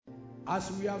As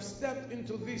we have stepped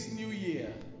into this new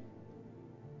year,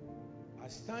 I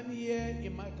stand here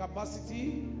in my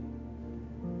capacity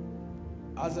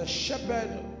as a shepherd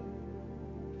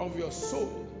of your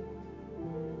soul,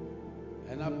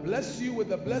 and I bless you with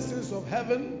the blessings of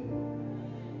heaven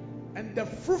and the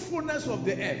fruitfulness of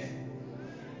the earth.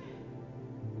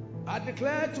 I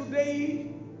declare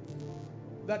today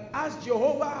that as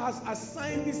Jehovah has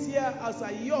assigned this year as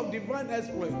a year of divine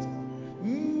exploits,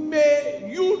 may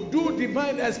you do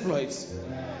divine exploits.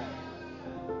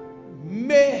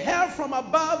 May help from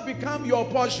above become your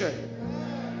portion.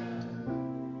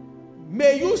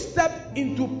 May you step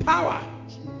into power.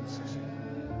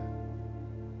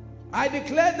 I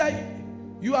declare that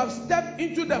you have stepped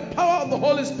into the power of the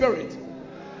Holy Spirit.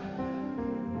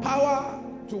 Power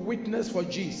to witness for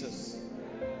Jesus.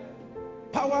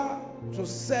 Power to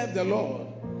serve the Lord.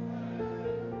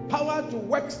 Power to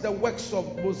work the works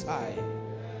of Most High.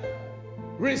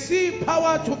 Receive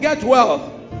power to get wealth.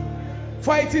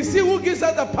 For it is He who gives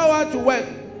us the power to work.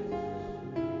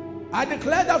 I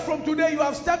declare that from today you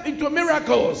have stepped into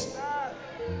miracles.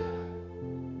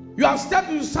 You have stepped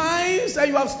into signs and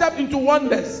you have stepped into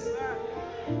wonders.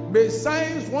 May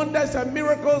signs, wonders, and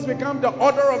miracles become the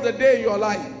order of the day in your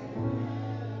life.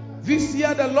 This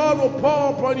year the Lord will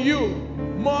pour upon you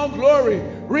more glory.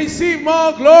 Receive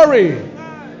more glory.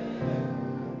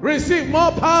 Receive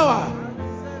more power.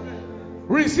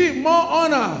 Receive more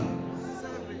honor.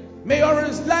 May your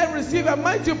life receive a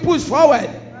mighty push forward.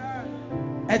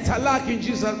 Etalak in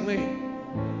Jesus' name.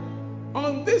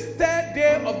 On this third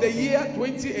day of the year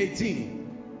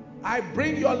 2018, I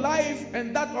bring your life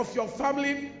and that of your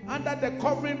family under the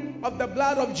covering of the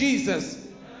blood of Jesus.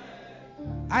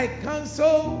 I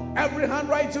cancel every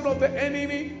handwriting of the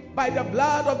enemy by the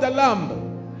blood of the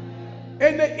Lamb.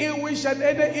 Any ill wish and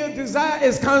any ill desire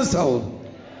is cancelled.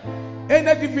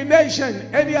 Any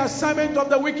divination, any assignment of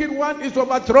the wicked one is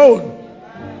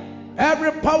overthrown.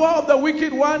 Every power of the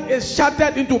wicked one is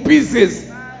shattered into pieces.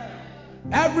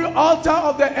 Every altar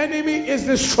of the enemy is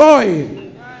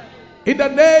destroyed. In the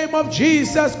name of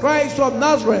Jesus Christ of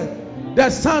Nazareth, the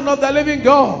Son of the living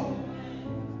God,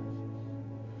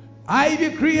 I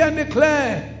decree and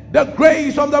declare the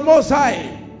grace of the Most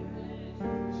High.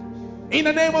 In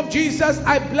the name of Jesus,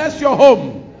 I bless your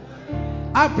home.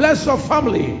 I bless your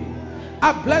family.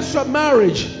 I bless your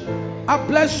marriage. I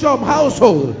bless your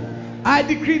household. I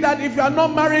decree that if you are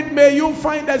not married, may you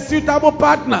find a suitable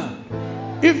partner.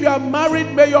 If you are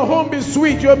married, may your home be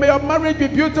sweet. May your marriage be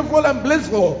beautiful and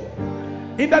blissful.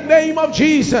 In the name of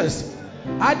Jesus,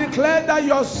 I declare that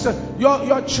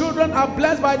your children are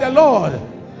blessed by the Lord.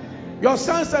 Your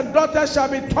sons and daughters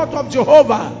shall be taught of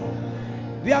Jehovah.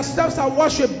 Their steps are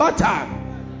washed with butter.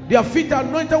 Their feet are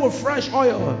anointed with fresh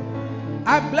oil.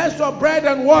 I bless your bread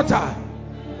and water.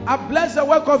 I bless the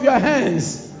work of your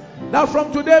hands. Now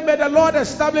from today, may the Lord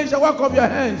establish the work of your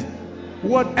hands.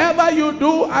 Whatever you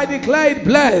do, I declare it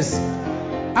blessed.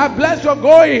 I bless your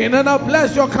going and I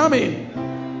bless your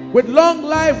coming. With long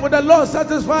life, will the Lord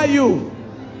satisfy you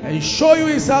and show you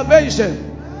His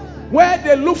salvation. Where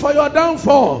they look for your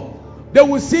downfall, they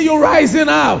will see you rising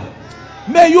up.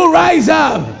 May you rise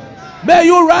up. May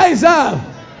you rise up.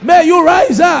 May you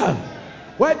rise up.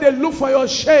 Where they look for your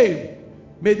shame,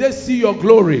 may they see your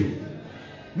glory.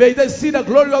 May they see the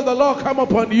glory of the Lord come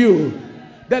upon you.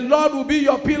 The Lord will be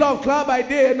your pillar of cloud by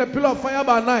day and the pillar of fire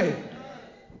by night.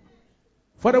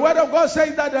 For the word of God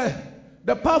says that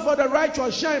the path of the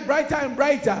righteous shine brighter and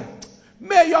brighter.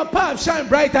 May your path shine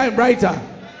brighter and brighter.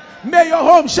 May your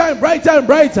home shine brighter and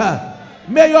brighter.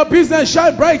 May your business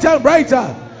shine brighter and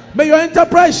brighter. May your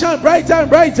enterprise shine brighter and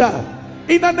brighter.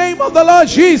 In the name of the Lord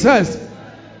Jesus.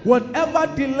 Whatever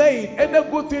delayed, any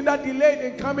good thing that delayed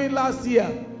in coming last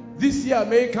year, this year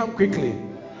may come quickly.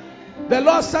 The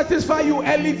Lord satisfy you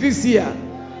early this year.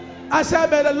 I said,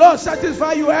 may the Lord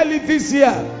satisfy you early this year.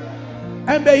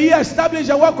 And may He establish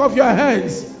the work of your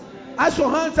hands. As your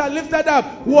hands are lifted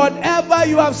up, whatever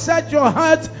you have set your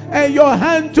heart and your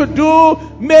hand to do,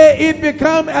 may it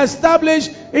become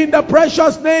established in the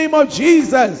precious name of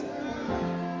Jesus.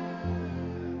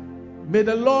 May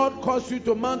the Lord cause you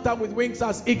to mount up with wings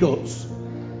as eagles.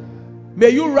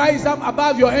 May you rise up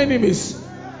above your enemies.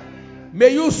 May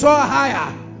you soar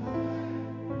higher.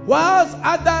 Whilst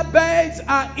other birds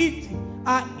are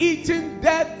eating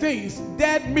dead things,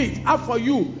 dead meat up for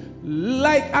you.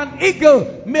 Like an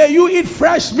eagle, may you eat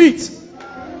fresh meat.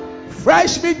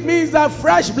 Fresh meat means that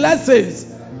fresh blessings,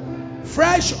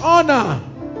 fresh honor,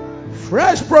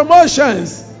 fresh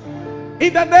promotions.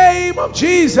 In the name of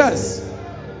Jesus.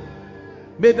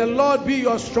 May the Lord be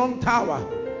your strong tower.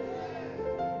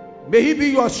 May He be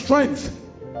your strength.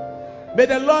 May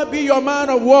the Lord be your man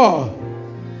of war.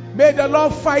 May the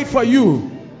Lord fight for you.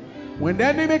 When the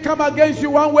enemy come against you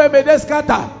one way, may they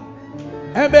scatter.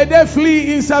 And may they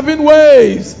flee in 7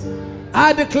 ways.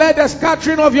 I declare the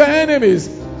scattering of your enemies.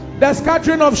 The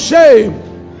scattering of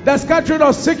shame. The scattering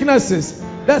of sicknesses.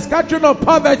 The scattering of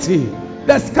poverty.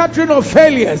 The scattering of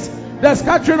failures. The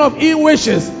scattering of ill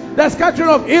wishes. The scattering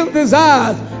of ill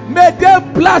desires. May they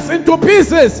blast into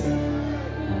pieces.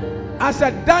 As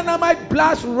a dynamite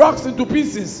blast rocks into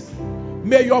pieces,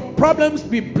 may your problems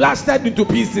be blasted into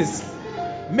pieces.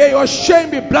 May your shame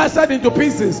be blasted into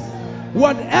pieces.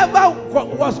 Whatever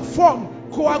was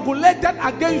formed, coagulated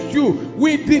against you,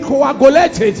 we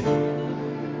decoagulate it.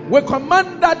 We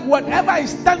command that whatever is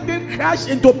standing crash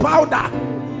into powder.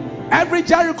 Every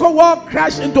Jericho wall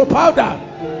crash into powder.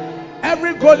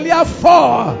 Every Goliath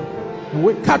fall.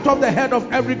 We cut off the head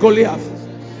of every Goliath.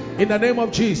 In the name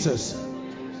of Jesus.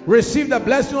 Receive the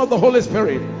blessing of the Holy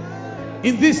Spirit.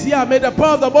 In this year, may the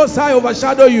power of the Most High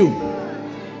overshadow you.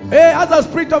 Hey, as the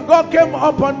Spirit of God came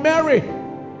upon Mary,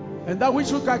 and that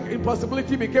which looked like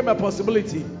impossibility became a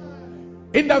possibility.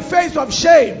 In the face of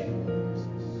shame,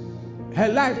 her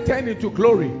life turned into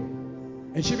glory,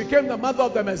 and she became the mother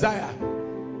of the Messiah.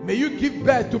 May you give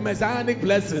birth to messianic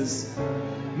blessings.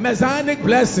 Messianic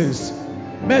blessings.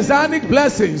 Messianic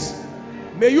blessings.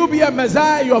 May you be a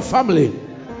Messiah in your family.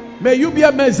 May you be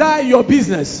a Messiah in your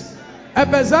business. A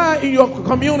Messiah in your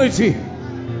community.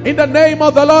 In the name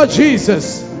of the Lord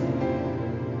Jesus.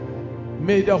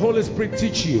 May the Holy Spirit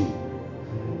teach you.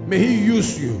 May He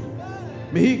use you.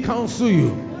 May He counsel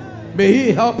you. May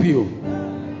He help you.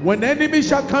 When the enemy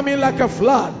shall come in like a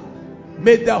flood,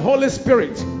 may the Holy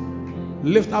Spirit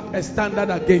lift up a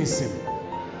standard against him.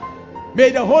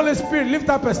 May the Holy Spirit lift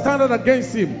up a standard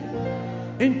against him.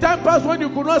 In time past when you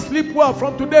could not sleep well,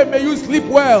 from today may you sleep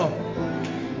well.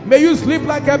 May you sleep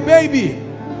like a baby.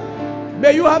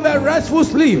 May you have a restful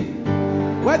sleep.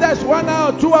 Whether it's 1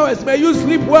 hour or 2 hours, may you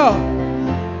sleep well.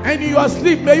 And in your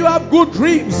sleep, may you have good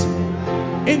dreams.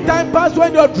 In time past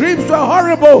when your dreams were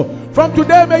horrible, from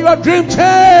today may your dream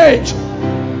change.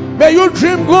 May you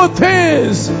dream good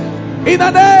things. In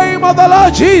the name of the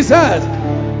Lord Jesus.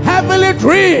 Heavenly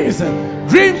dreams.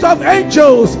 Dreams of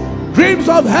angels. Dreams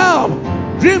of help.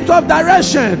 Dreams of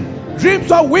direction.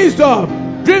 Dreams of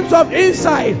wisdom. Dreams of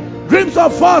insight. Dreams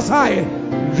of foresight.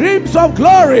 Dreams of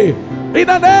glory. In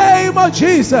the name of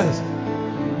Jesus.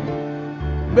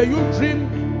 May you dream,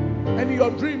 and in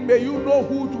your dream may you know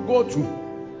who to go to.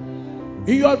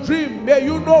 In your dream may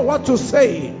you know what to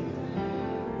say.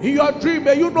 In your dream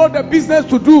may you know the business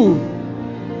to do.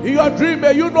 In your dream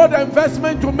may you know the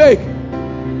investment to make.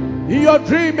 In your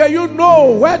dream may you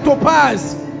know where to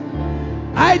pass.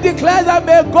 I declare that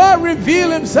may God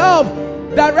reveal Himself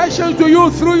directions to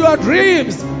you through your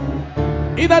dreams.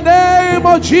 In the name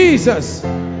of Jesus.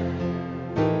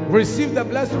 Receive the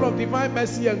blessing of divine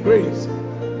mercy and grace.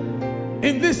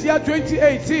 In this year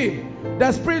 2018,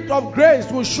 the Spirit of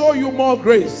grace will show you more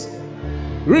grace.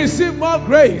 Receive more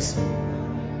grace.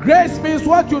 Grace means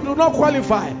what you do not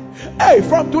qualify. Hey,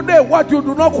 from today, what you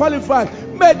do not qualify,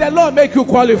 may the Lord make you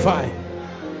qualify.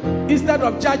 Instead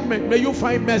of judgment, may you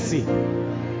find mercy.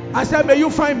 I said, may you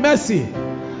find mercy.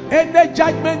 Any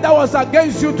judgment that was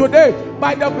against you today,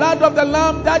 by the blood of the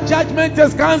Lamb, that judgment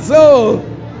is cancelled.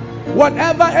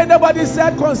 Whatever anybody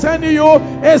said concerning you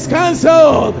is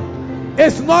cancelled.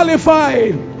 It's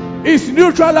nullified. It's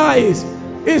neutralized.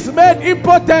 It's made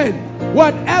impotent.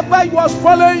 Whatever was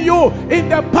following you in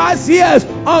the past years,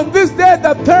 on this day,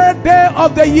 the 3rd day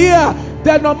of the year,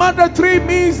 the number 3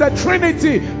 means the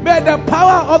Trinity. May the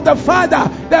power of the Father,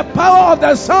 the power of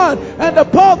the Son, and the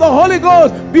power of the Holy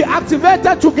Ghost be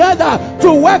activated together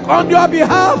to work on your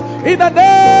behalf in the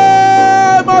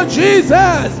name of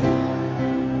Jesus.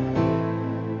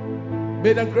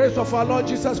 May the grace of our Lord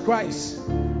Jesus Christ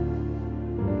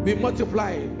be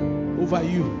multiplied over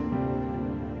you.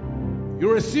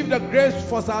 You receive the grace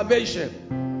for salvation,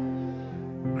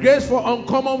 grace for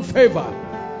uncommon favor,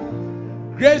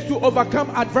 grace to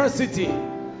overcome adversity.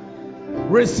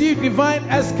 Receive divine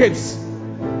escapes,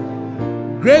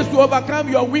 grace to overcome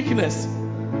your weakness.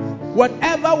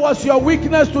 Whatever was your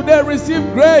weakness today,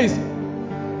 receive grace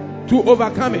to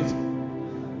overcome it.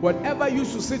 Whatever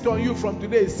used to sit on you from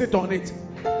today, sit on it.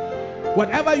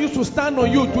 Whatever used to stand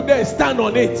on you today, stand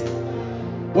on it.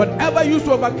 Whatever used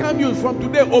to overcome you from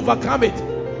today, overcome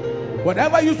it.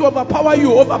 Whatever used to overpower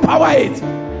you, overpower it.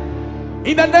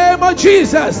 In the name of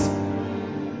Jesus.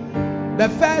 The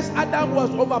first Adam was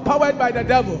overpowered by the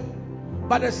devil,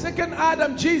 but the second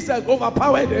Adam, Jesus,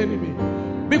 overpowered the enemy.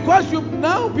 Because you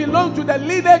now belong to the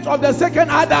lineage of the second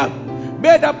Adam,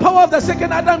 may the power of the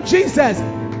second Adam, Jesus,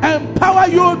 empower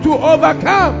you to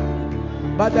overcome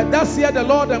By the thus saith the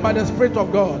Lord and by the Spirit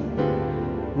of God,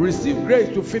 receive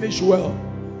grace to finish well.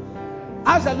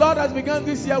 As the Lord has begun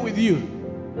this year with you,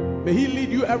 may He lead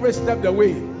you every step of the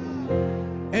way.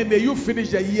 And may you finish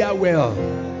the year well.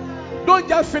 Don't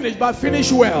just finish, but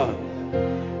finish well.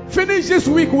 Finish this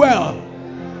week well.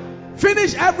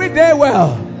 Finish every day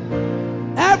well.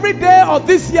 Every day of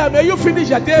this year, may you finish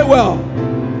a day well.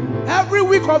 Every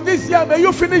week of this year, may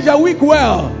you finish a week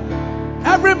well.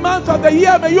 Every month of the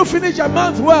year, may you finish a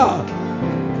month well.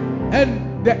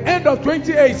 And the end of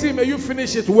 2018, may you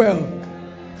finish it well.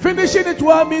 Finishing it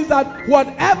well means that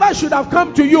whatever should have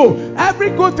come to you, every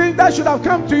good thing that should have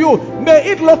come to you, may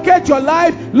it locate your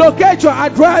life, locate your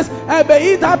address, and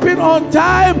may it happen on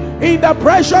time in the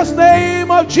precious name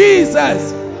of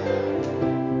Jesus.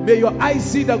 May your eyes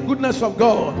see the goodness of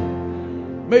God.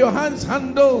 May your hands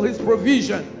handle His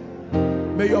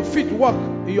provision. May your feet walk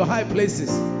in your high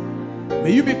places.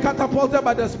 May you be catapulted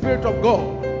by the Spirit of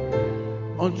God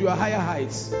onto your higher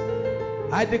heights.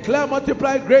 I declare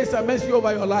multiplied grace and mercy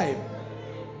over your life.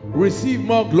 Receive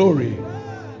more glory.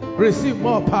 Receive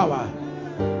more power.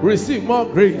 Receive more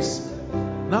grace.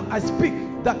 Now I speak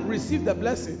that receive the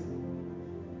blessing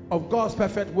of God's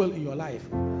perfect will in your life.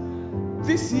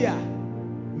 This year,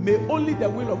 may only the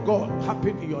will of God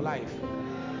happen in your life.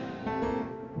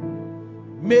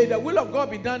 May the will of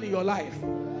God be done in your life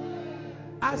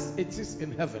as it is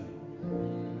in heaven.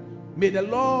 May the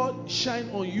Lord shine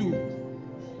on you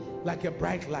like a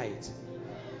bright light.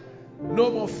 No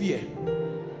more fear.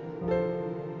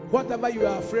 Whatever you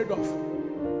are afraid of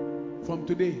from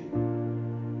today,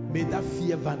 may that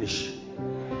fear vanish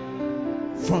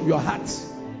from your heart,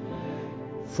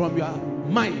 from your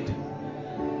mind,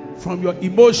 from your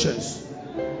emotions.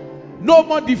 No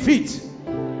more defeat.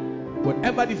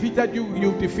 Whatever defeated you,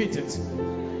 you defeat it.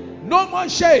 No more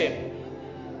shame.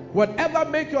 Whatever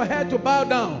make your head to bow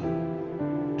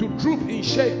down, to droop in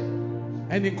shame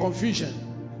and in confusion,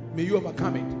 may you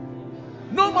overcome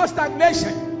it. No more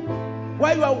stagnation.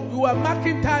 While you are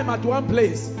marking time at one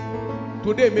place,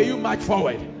 today may you march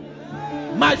forward.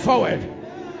 March forward.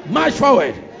 March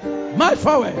forward. March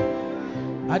forward.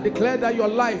 I declare that your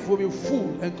life will be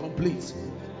full and complete.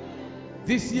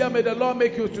 This year may the Lord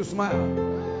make you to smile.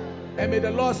 And may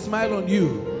the Lord smile on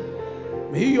you.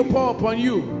 May He pour upon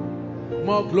you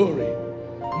more glory,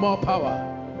 more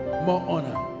power, more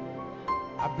honor.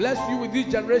 I bless you with these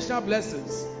generational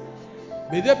blessings.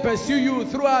 May they pursue you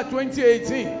throughout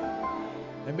 2018.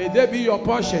 And may they be your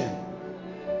portion.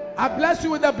 I bless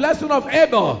you with the blessing of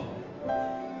Abel.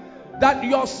 That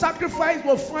your sacrifice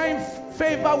will find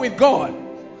favor with God.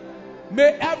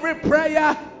 May every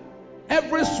prayer,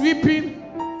 every sweeping,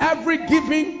 every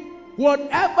giving,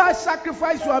 whatever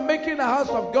sacrifice you are making in the house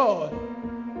of God,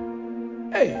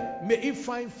 may it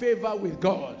find favor with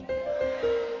God.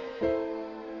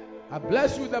 I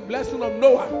bless you with the blessing of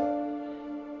Noah,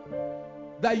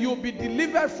 that you'll be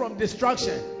delivered from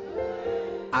destruction.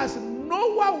 As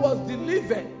Noah was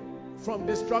delivered from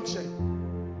destruction,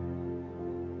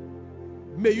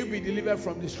 may you be delivered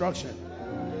from destruction.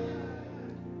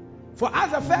 For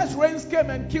as the first rains came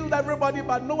and killed everybody,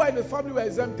 but Noah and his family were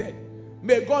exempted,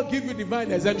 may God give you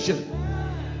divine exemption.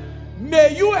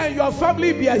 May you and your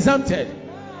family be exempted.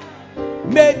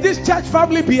 May this church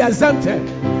family be exempted.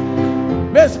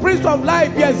 May spirits of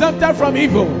life be exempted from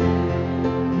evil.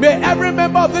 May every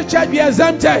member of this church be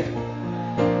exempted.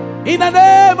 In the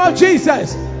name of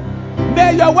Jesus.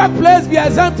 May your workplace be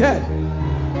exempted.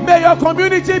 May your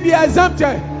community be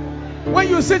exempted. When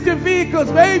you sit in vehicles,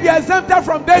 may you be exempted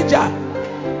from danger,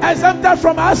 exempted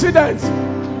from accidents.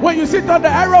 When you sit on the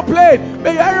aeroplane,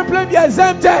 may your aeroplane be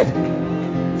exempted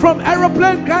from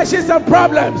aeroplane crashes and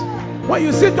problems. When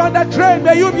you sit on the train,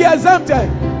 may you be exempted.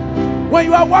 When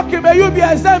you are walking, may you be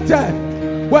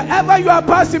exempted. Wherever you are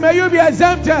passing, may you be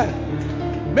exempted.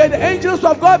 May the angels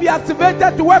of God be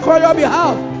activated to work on your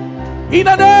behalf. In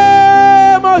the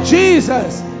name of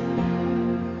Jesus.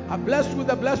 I bless you with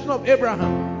the blessing of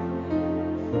Abraham,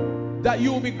 that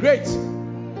you will be great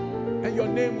and your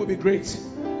name will be great.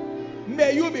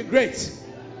 May you be great.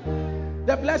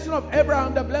 The blessing of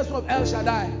Abraham, the blessing of El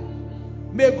Shaddai.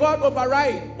 May God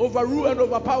override, overrule, and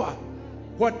overpower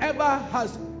whatever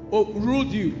has ruled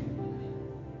you.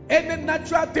 Any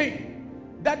natural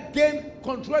thing that gain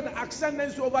control and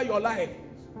ascendancy over your life,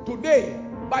 today,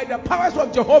 by the powers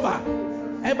of Jehovah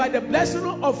and by the blessing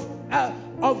of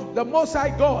the Most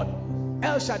High God,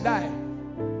 El Shaddai,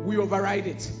 we override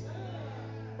it.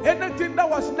 Anything that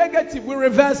was negative, we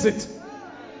reverse it.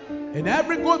 And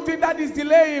every good thing that is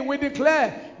delaying, we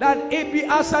declare that it be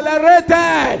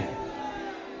accelerated.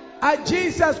 As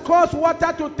Jesus caused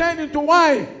water to turn into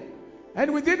wine,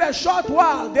 And within a short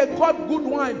while, they got good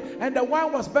wine, and the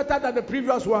wine was better than the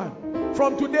previous one.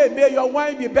 From today, may your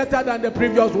wine be better than the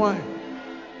previous wine.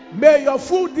 May your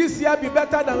food this year be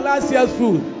better than last year's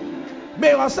food.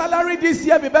 May your salary this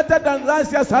year be better than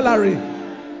last year's salary.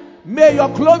 May your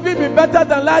clothing be better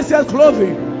than last year's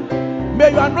clothing.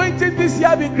 May your anointing this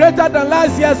year be greater than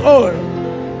last year's oil.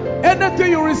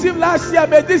 Anything you received last year,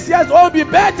 may this year's oil be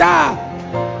better.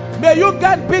 May you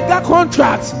get bigger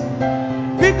contracts,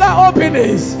 bigger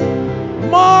openings,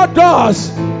 more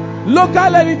doors,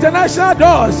 local and international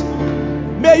doors.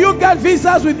 May you get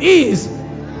visas with ease,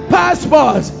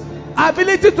 passports,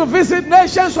 ability to visit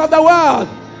nations of the world.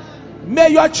 May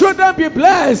your children be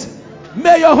blessed.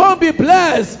 May your home be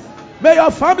blessed. May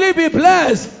your family be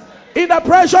blessed. In the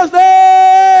precious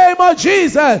name of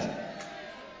Jesus.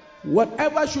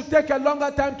 Whatever should take a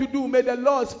longer time to do, may the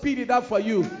Lord speed it up for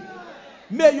you.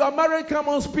 May your marriage come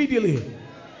on speedily.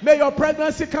 May your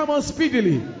pregnancy come on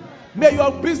speedily. May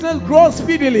your business grow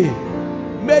speedily.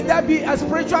 May there be a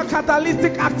spiritual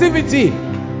catalytic activity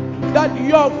that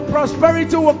your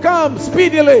prosperity will come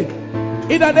speedily.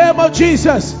 In the name of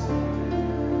Jesus.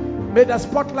 May the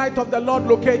spotlight of the Lord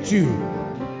locate you.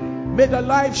 May the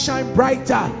light shine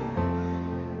brighter.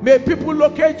 May people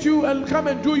locate you and come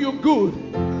and do you good.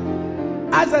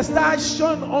 As the star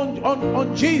shone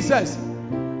on Jesus,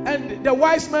 and the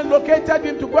wise men located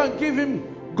him to go and give him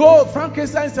gold,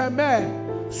 frankincense, and myrrh,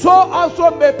 so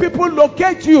also may people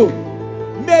locate you.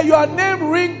 May your name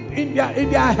ring in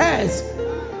their heads.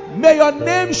 May your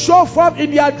name show forth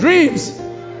in their dreams,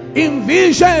 in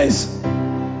visions,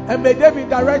 and may they be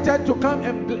directed to come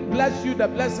and bless you the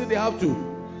blessing they have to.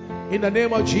 In the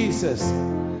name of Jesus,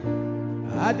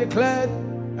 I declare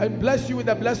and bless you with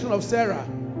the blessing of Sarah.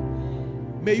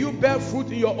 May you bear fruit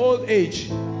in your old age.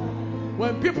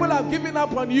 When people have given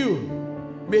up on you,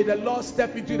 may the Lord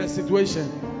step into the situation.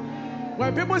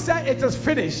 When people say it is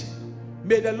finished,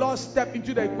 may the Lord step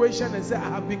into the equation and say, I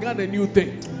have begun a new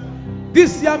thing.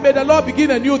 This year, may the Lord begin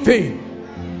a new thing.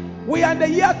 We are in the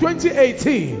year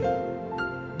 2018.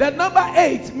 The number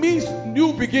 8 means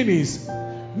new beginnings.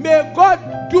 May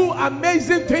God do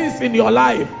amazing things in your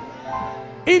life.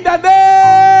 In the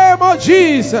name of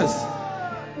Jesus.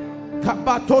 I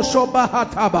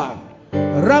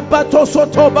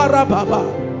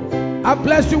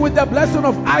bless you with the blessing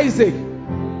of Isaac,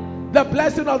 the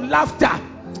blessing of laughter.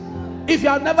 If you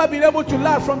have never been able to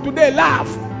laugh, from today, laugh,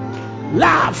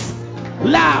 laugh,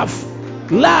 laugh,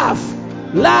 laugh,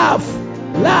 laugh,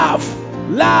 laugh,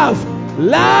 laugh,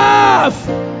 laugh.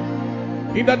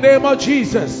 In the name of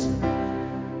Jesus.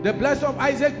 The blessing of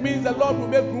Isaac means the Lord will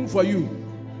make room for you.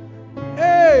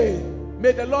 Hey,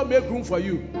 may the Lord make room for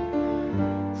you.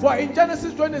 For in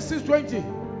Genesis 26:20,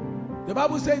 the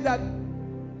Bible says that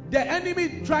the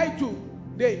enemy tried to,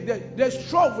 they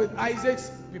strove with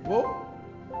Isaac's people.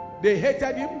 They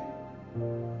hated him.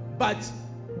 But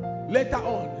later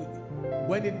on,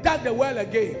 when he dug the well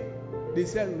again, they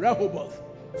said, Rehoboth,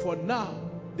 for now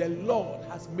the Lord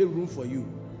has made room for you.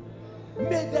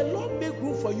 May the Lord make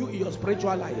room for you in your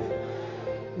spiritual life.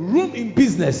 Room in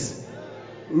business,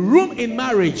 room in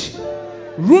marriage,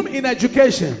 room in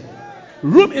education,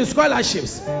 room in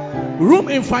scholarships, room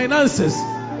in finances.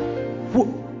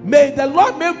 May the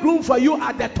Lord make room for you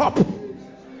at the top.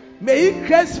 May He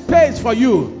create space for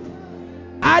you.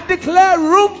 I declare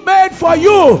room made for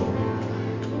you.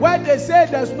 When they say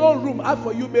there's no room out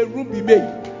for you, may room be made.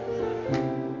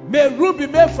 May room be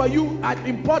made for you at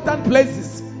important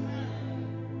places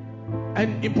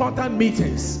and important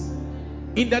meetings.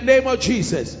 In the name of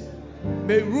Jesus.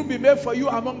 May room be made for you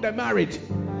among the married,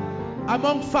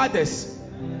 among fathers.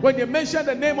 When they mention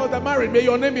the name of the married, may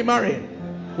your name be married.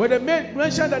 When they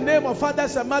mention the name of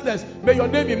fathers and mothers, may your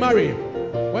name be married.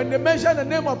 When they mention the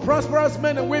name of prosperous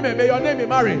men and women, may your name be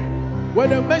married. When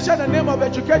they mention the name of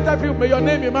educated people, may your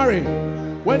name be married.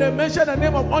 When they mention the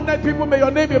name of honored people, may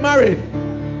your name be married.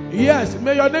 Yes,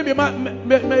 may your name be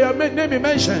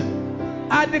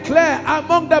mentioned. I declare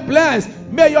among the blessed,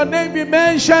 may your name be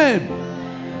mentioned.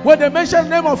 When they mention the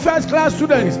name of first class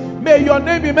students, may your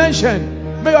name be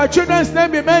mentioned. May your children's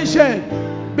name be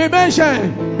mentioned. Be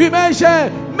mentioned. Be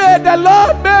mentioned. May the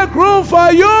Lord make room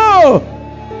for you.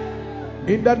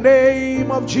 In the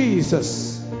name of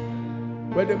Jesus.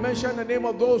 When they mention the name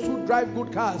of those who drive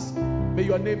good cars, may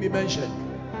your name be mentioned.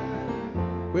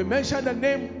 We mention the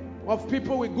name of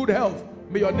people with good health,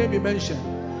 may your name be mentioned.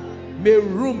 May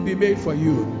room be made for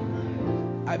you.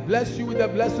 I bless you with the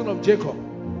blessing of Jacob.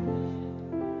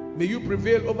 May you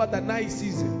prevail over the night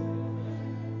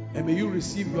season, and may you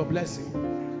receive your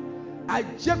blessing. As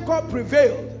Jacob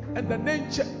prevailed, and the name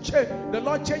the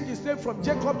Lord changed his name from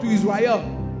Jacob to Israel.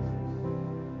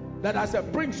 that as a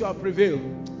prince you have prevailed.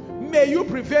 May you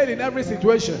prevail in every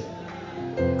situation.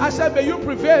 I said, may you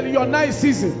prevail in your night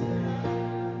season.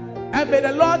 And may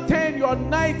the Lord turn your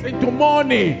night into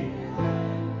morning.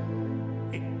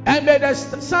 And may the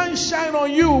sun shine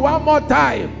on you one more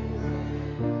time.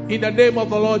 In the name of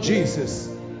the Lord Jesus.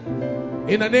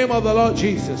 In the name of the Lord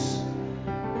Jesus.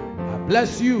 I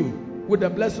bless you with the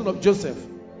blessing of Joseph.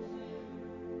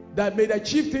 That may the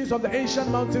chieftains of the ancient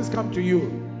mountains come to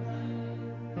you.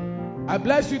 I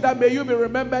bless you that may you be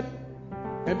remembered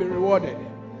and be rewarded.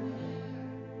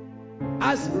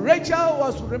 As Rachel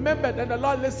was remembered and the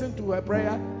Lord listened to her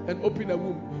prayer and opened a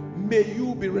womb, may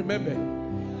you be remembered.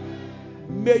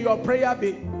 May your prayer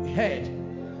be heard.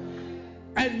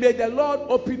 And may the Lord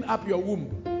open up your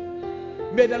womb.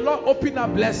 May the Lord open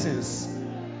up blessings.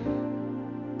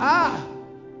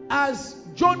 As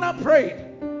Jonah prayed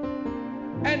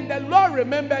and the Lord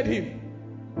remembered him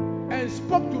and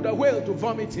spoke to the whale to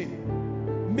vomit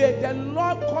him, may the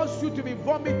Lord cause you to be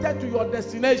vomited to your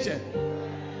destination.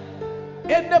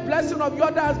 In the blessing of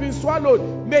yours that has been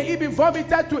swallowed, may it be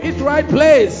vomited to its right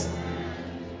place.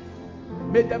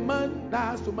 May the man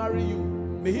that has to marry you,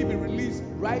 may he be released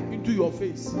right into your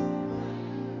face.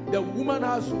 The woman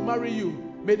has to marry you,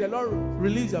 may the Lord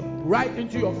release them right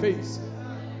into your face.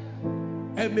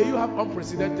 And may you have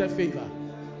unprecedented favor.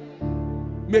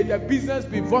 May the business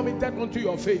be vomited onto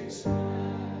your face.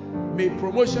 May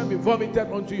promotion be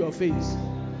vomited onto your face.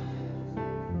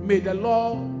 May the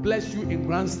Lord bless you in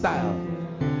grand style.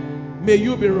 May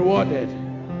you be rewarded.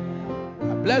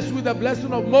 I bless you with the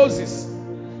blessing of Moses.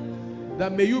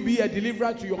 That may you be a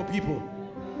deliverer to your people.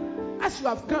 As you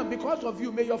have come, because of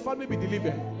you, may your family be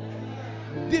delivered.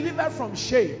 Delivered from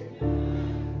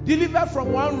shame. Delivered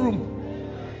from one room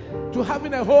to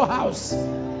having a whole house.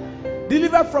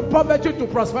 Delivered from poverty to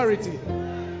prosperity.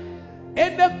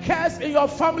 Any curse in your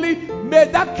family, may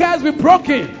that curse be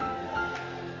broken.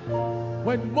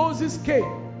 When Moses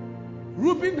came,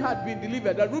 Reuben had been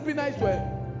delivered. The Reubenites were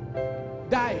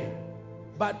dying.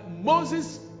 But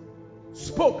Moses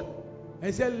spoke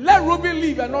and said, let Reuben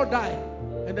live and not die.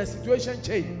 And the situation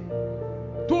changed.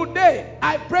 Today,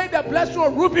 I pray the blessing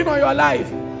of Reuben on your life.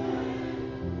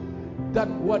 That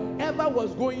whatever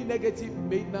was going negative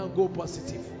may now go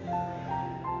positive.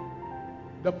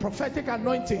 The prophetic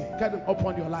anointing come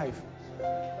upon your life.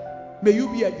 May you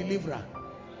be a deliverer.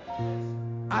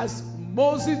 As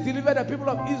Moses delivered the people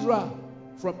of Israel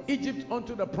from Egypt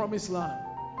onto the promised land.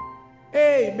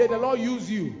 Hey, may the Lord use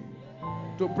you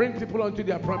to bring people onto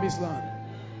their promised land.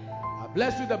 I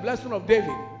bless you with the blessing of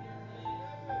David.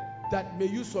 That may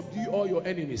you subdue all your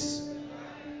enemies.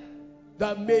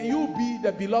 That may you be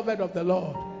the beloved of the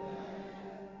Lord.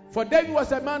 For David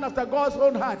was a man after God's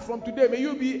own heart. From today, may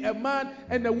you be a man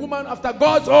and a woman after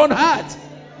God's own heart.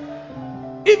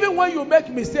 Even when you make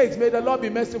mistakes, may the Lord be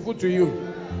merciful to you.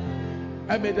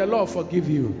 And may the Lord forgive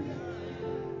you.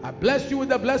 I bless you with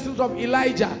the blessings of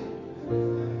Elijah.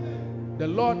 The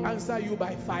Lord answer you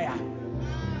by fire.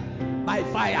 By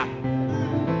fire.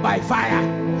 By fire.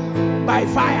 By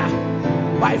fire.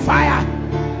 By fire.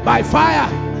 By fire.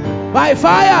 By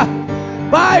fire.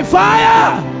 By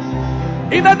fire.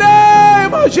 In the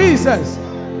name of Jesus.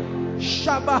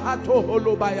 Shabahato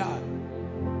holobaya.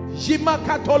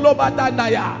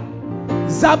 Jimakatolobadanaya.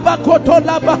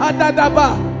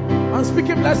 Zabakotolabahadadaba. I'm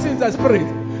speaking blessings in the spirit.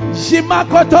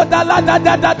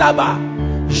 Jimakotodaladadataba.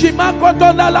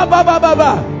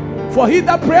 Jimakotodalabababa. For he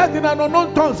that prayeth in an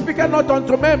unknown tongue speaketh not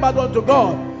unto men but unto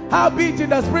God. Howbeit in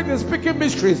the spirit is speaking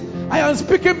mysteries. I am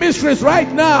speaking mysteries right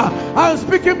now. I am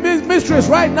speaking mysteries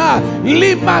right now.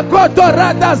 Lima koto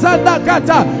rada zanda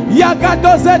kata.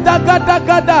 Yagato zeta gata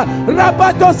gata.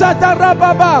 Rabato zeta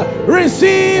rababa.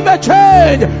 Receive a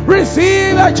change.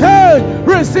 Receive a change.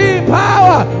 Receive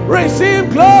power. Receive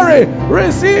glory.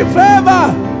 Receive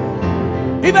favor.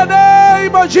 In the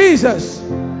name of Jesus.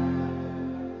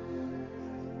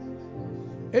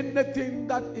 Anything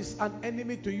that is an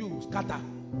enemy to you, scatter.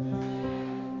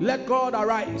 Let God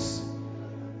arise.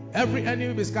 Every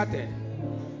enemy be scattered.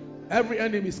 Every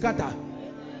enemy scatter.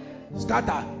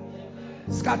 Scatter.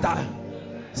 Scatter.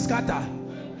 Scatter.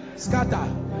 Scatter.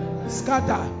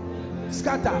 Scatter.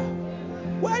 Scatter.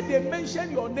 When they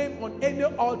mention your name on any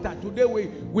altar, today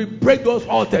we break those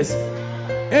altars.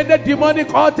 Any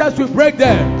demonic altars, we break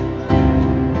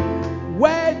them.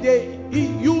 Where they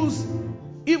use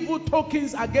evil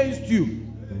tokens against you,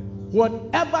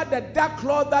 whatever the dark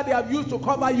cloth that they have used to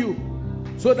cover you,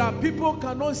 so that people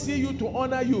cannot see you to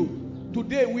honor you,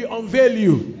 today we unveil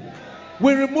you.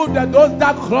 We remove those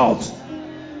dark cloths.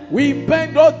 We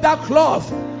burn those dark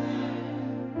cloths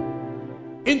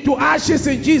into ashes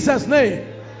in Jesus' name.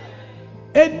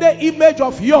 Any image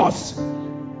of yours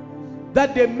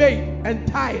that they made and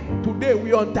tied, today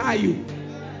we untie you.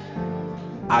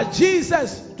 As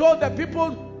Jesus told the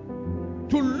people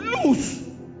to loose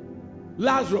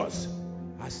Lazarus,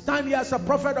 I stand here as a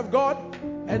prophet of God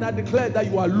and I declare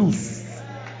that you are loose.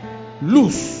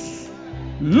 Loose.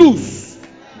 Loose.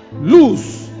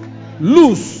 Loose.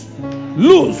 Loose.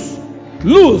 Loose.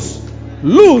 Loose.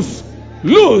 Loose.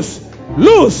 Loose.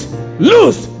 Loose.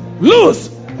 Loose. Loose.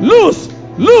 Loose.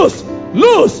 Loose.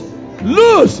 Loose.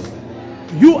 Loose.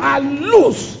 You are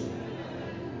loose.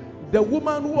 The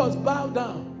woman who was bowed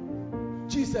down,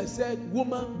 Jesus said,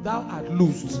 woman, thou art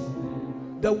loosed.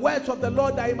 The words of the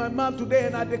Lord are in my mouth today,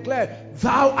 and I declare,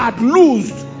 thou art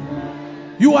loosed.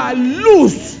 You are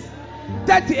loosed.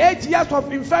 38 years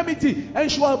of infirmity,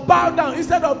 and she was bowed down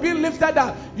instead of being lifted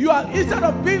up. Instead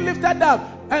of being lifted up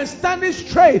and standing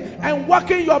straight and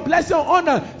walking your blessing or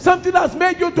honor, something has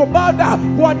made you to bow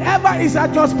down. Whatever is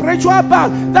at your spiritual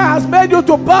back that has made you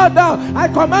to bow down, I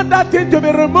command that thing to be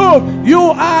removed. You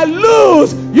are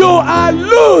loose. You are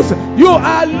loose. You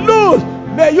are loose.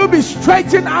 May you be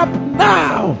straightened up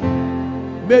now.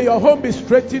 May your home be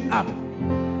straightened up.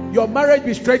 Your marriage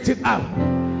be straightened up.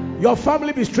 Your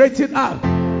family be straightened up.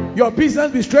 Your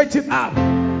business be straightened up.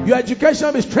 Your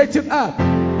education be straightened up.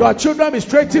 Your children be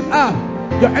straightened up.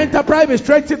 Your enterprise be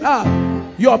straightened up.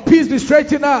 Your peace be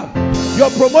straightened up.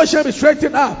 Your promotion be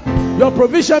straightened up. Your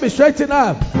provision be straightened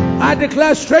up. I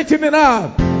declare straightening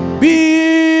up.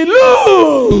 Be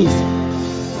loose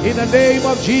in the name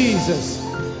of Jesus.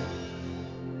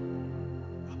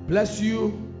 I bless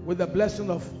you with the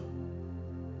blessing of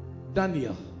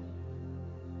Daniel.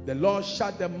 The Lord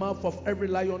shut the mouth of every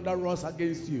lion that roars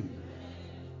against you.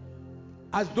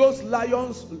 As those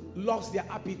lions lost their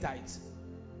appetite,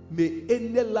 may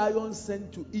any lion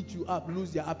sent to eat you up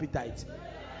lose their appetite.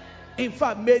 In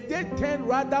fact, may they turn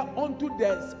rather onto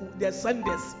their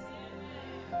senders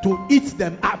to eat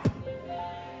them up.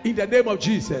 In the name of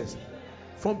Jesus.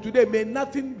 From today, may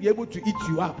nothing be able to eat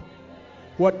you up.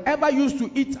 Whatever used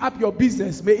to eat up your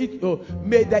business, may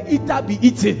the eater be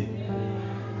eaten.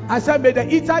 I said, may the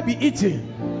eater be eaten.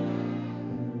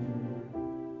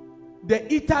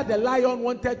 The eater, the lion,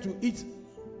 wanted to eat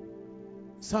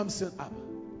Samson up.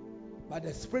 But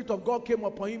the Spirit of God came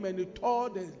upon him and he tore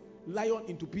the lion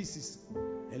into pieces.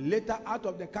 And later, out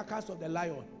of the carcass of the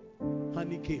lion,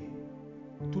 honey came.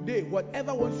 Today,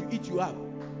 whatever wants to eat you up,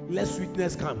 let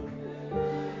sweetness come.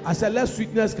 I said, let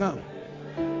sweetness come.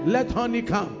 Let honey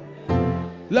come.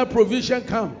 Let provision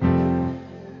come.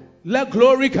 Let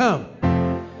glory come.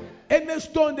 Any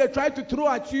stone they try to throw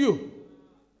at you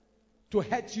to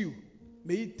hurt you,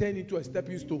 may it turn into a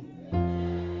stepping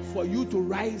stone for you to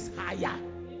rise higher.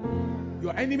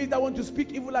 Your enemies that want to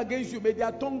speak evil against you, may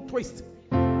their tongue twist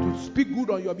to speak good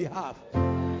on your behalf.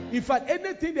 In fact,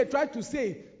 anything they try to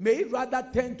say, may it rather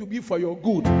turn to be for your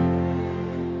good.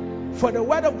 For the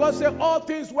word of God says, all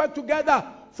things work together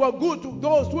for good to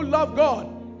those who love God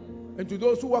and to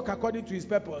those who work according to his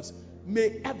purpose.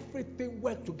 May everything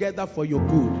work together for your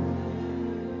good.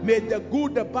 May the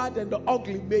good, the bad, and the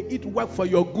ugly, may it work for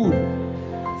your good.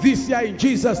 This year in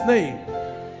Jesus' name,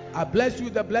 I bless you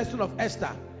with the blessing of Esther.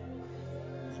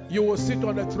 You will sit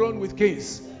on the throne with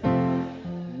kings.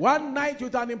 One night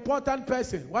with an important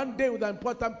person, one day with an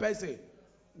important person,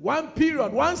 one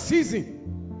period, one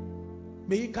season,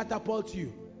 may he catapult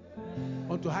you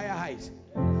onto higher heights.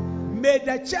 May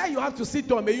the chair you have to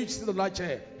sit on, may you sit on that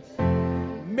chair.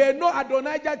 May no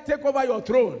Adonijah take over your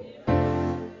throne.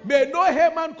 May no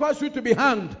Haman cause you to be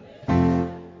hanged.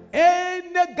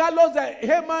 Any gallows that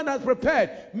Haman has prepared,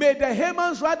 may the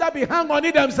Hamans rather be hung on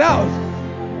it themselves.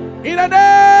 In the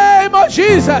name of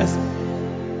Jesus.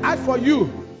 As for you,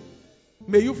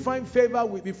 may you find favor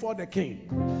before the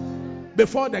king.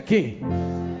 Before the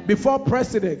king. Before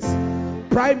presidents,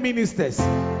 prime ministers,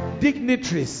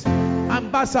 dignitaries,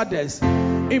 ambassadors,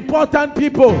 important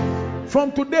people.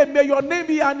 From today, may your name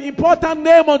be an important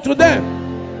name unto them.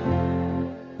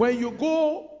 When you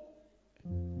go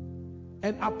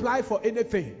and apply for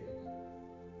anything,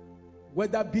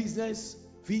 whether business,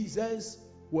 visas,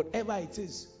 whatever it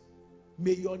is,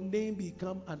 may your name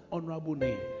become an honorable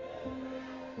name.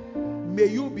 May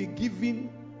you be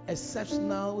given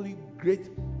exceptionally great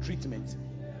treatment,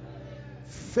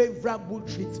 favorable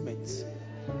treatment.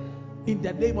 In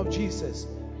the name of Jesus,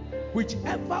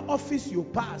 whichever office you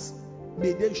pass,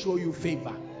 may they show you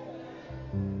favor.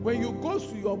 When you go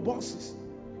to your bosses,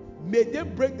 may they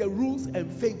break the rules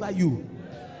and favor you.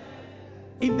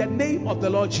 In the name of the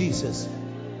Lord Jesus.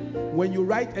 When you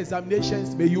write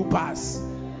examinations, may you pass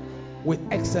with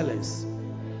excellence.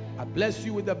 I bless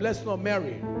you with the blessing of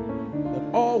Mary, that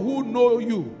all who know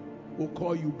you will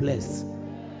call you blessed.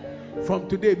 From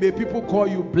today, may people call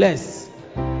you blessed.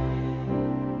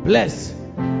 Blessed.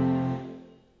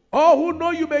 All who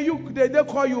know you, they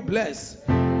call you blessed.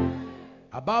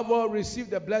 Above all,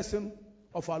 receive the blessing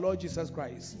of our Lord Jesus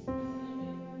Christ.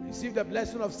 Receive the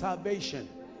blessing of salvation,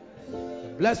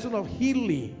 the blessing of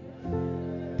healing,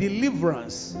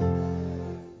 deliverance,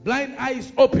 blind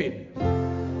eyes open,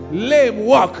 lame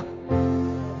walk,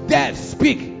 deaf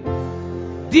speak,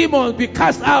 demons be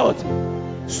cast out,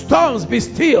 storms be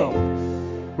still.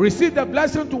 Receive the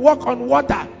blessing to walk on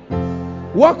water.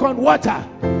 Walk on water,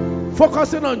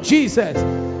 focusing on Jesus.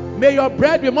 May your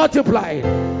bread be multiplied.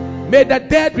 May the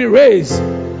dead be raised.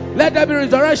 Let there be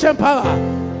resurrection power.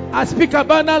 I speak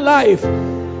abundant life.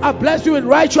 I bless you with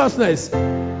righteousness.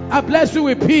 I bless you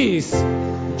with peace,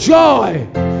 joy,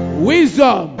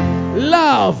 wisdom,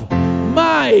 love,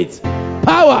 might,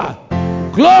 power,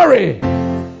 glory.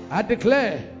 I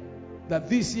declare that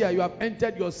this year you have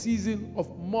entered your season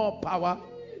of more power,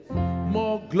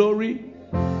 more glory,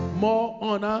 more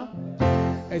honor,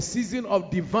 a season of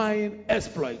divine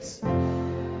exploits.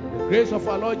 The grace of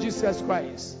our Lord Jesus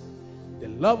Christ, the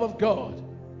love of God,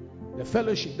 the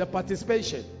fellowship, the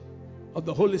participation of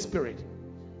the Holy Spirit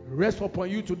rest upon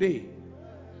you today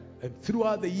and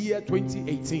throughout the year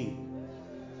 2018.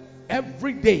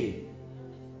 Every day,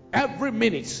 every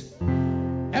minute,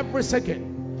 every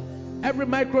second, every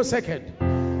microsecond,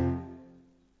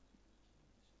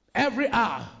 every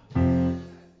hour,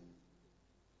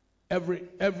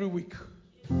 every week,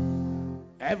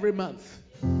 every month,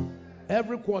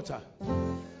 every quarter,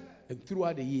 and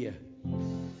throughout the year.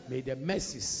 May the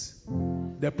mercies,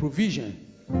 the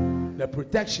provision, the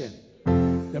protection,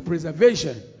 the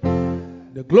preservation,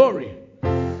 the glory,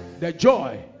 the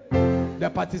joy,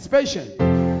 the participation,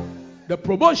 the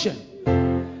promotion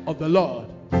of the Lord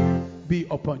be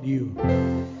upon you.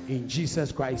 In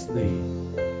Jesus Christ's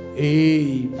name.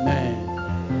 Amen.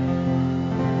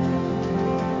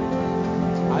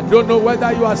 I don't know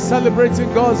whether you are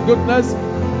celebrating God's goodness.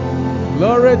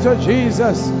 Glory to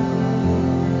Jesus.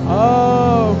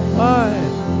 Oh my.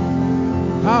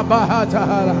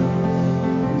 Tabahatahara.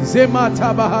 Zema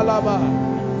tabahalaba.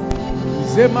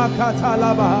 Zema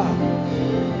katalaba.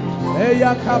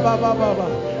 Eya kabababa.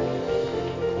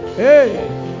 Hey.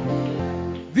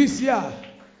 This year,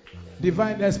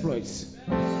 divine exploits.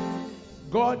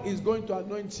 God is going to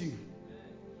anoint you.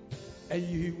 And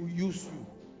He will use you.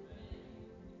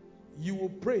 You will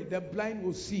pray. The blind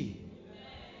will see.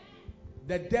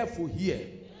 The deaf will hear.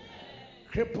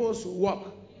 Cripples will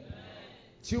walk.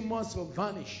 Tumors will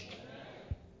vanish.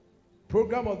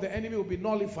 Program of the enemy will be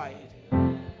nullified.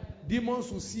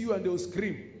 Demons will see you and they will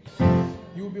scream.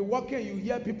 You will be walking and you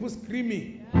hear people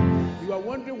screaming. You are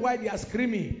wondering why they are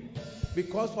screaming.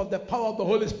 Because of the power of the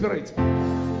Holy Spirit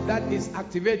that is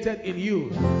activated in you.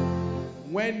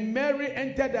 When Mary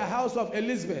entered the house of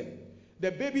Elizabeth, the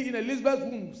baby in Elizabeth's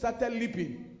womb started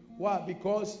leaping. Why?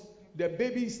 Because the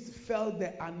baby felt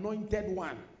the anointed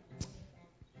one.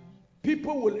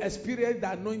 People will experience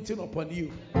the anointing upon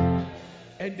you.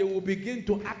 And they will begin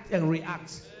to act and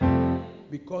react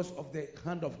because of the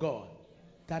hand of God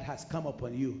that has come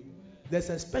upon you. There's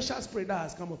a special spirit that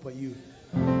has come upon you.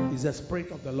 It's the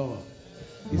Spirit of the Lord.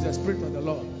 It's the Spirit of the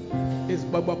Lord. It's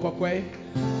Baba Kokwe,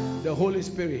 the Holy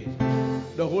Spirit.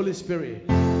 The Holy Spirit.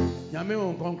 Nyame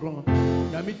onkonkron,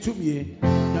 nyame tumie,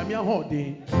 nyame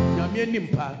ahode, nyame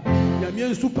nimpa, nyame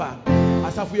nsupa.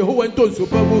 Asafu Yehowa ntonso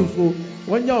babuso,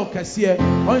 wonya okase,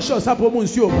 onhye osapo mu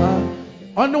nsuo ma.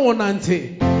 Ono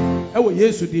wonante. Ewo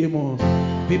Yesu di mo.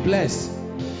 Be blessed.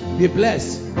 Be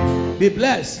blessed. Be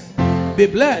blessed. Be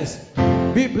blessed.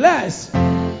 Be blessed.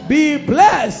 Be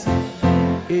blessed.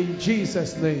 In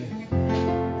Jesus' name.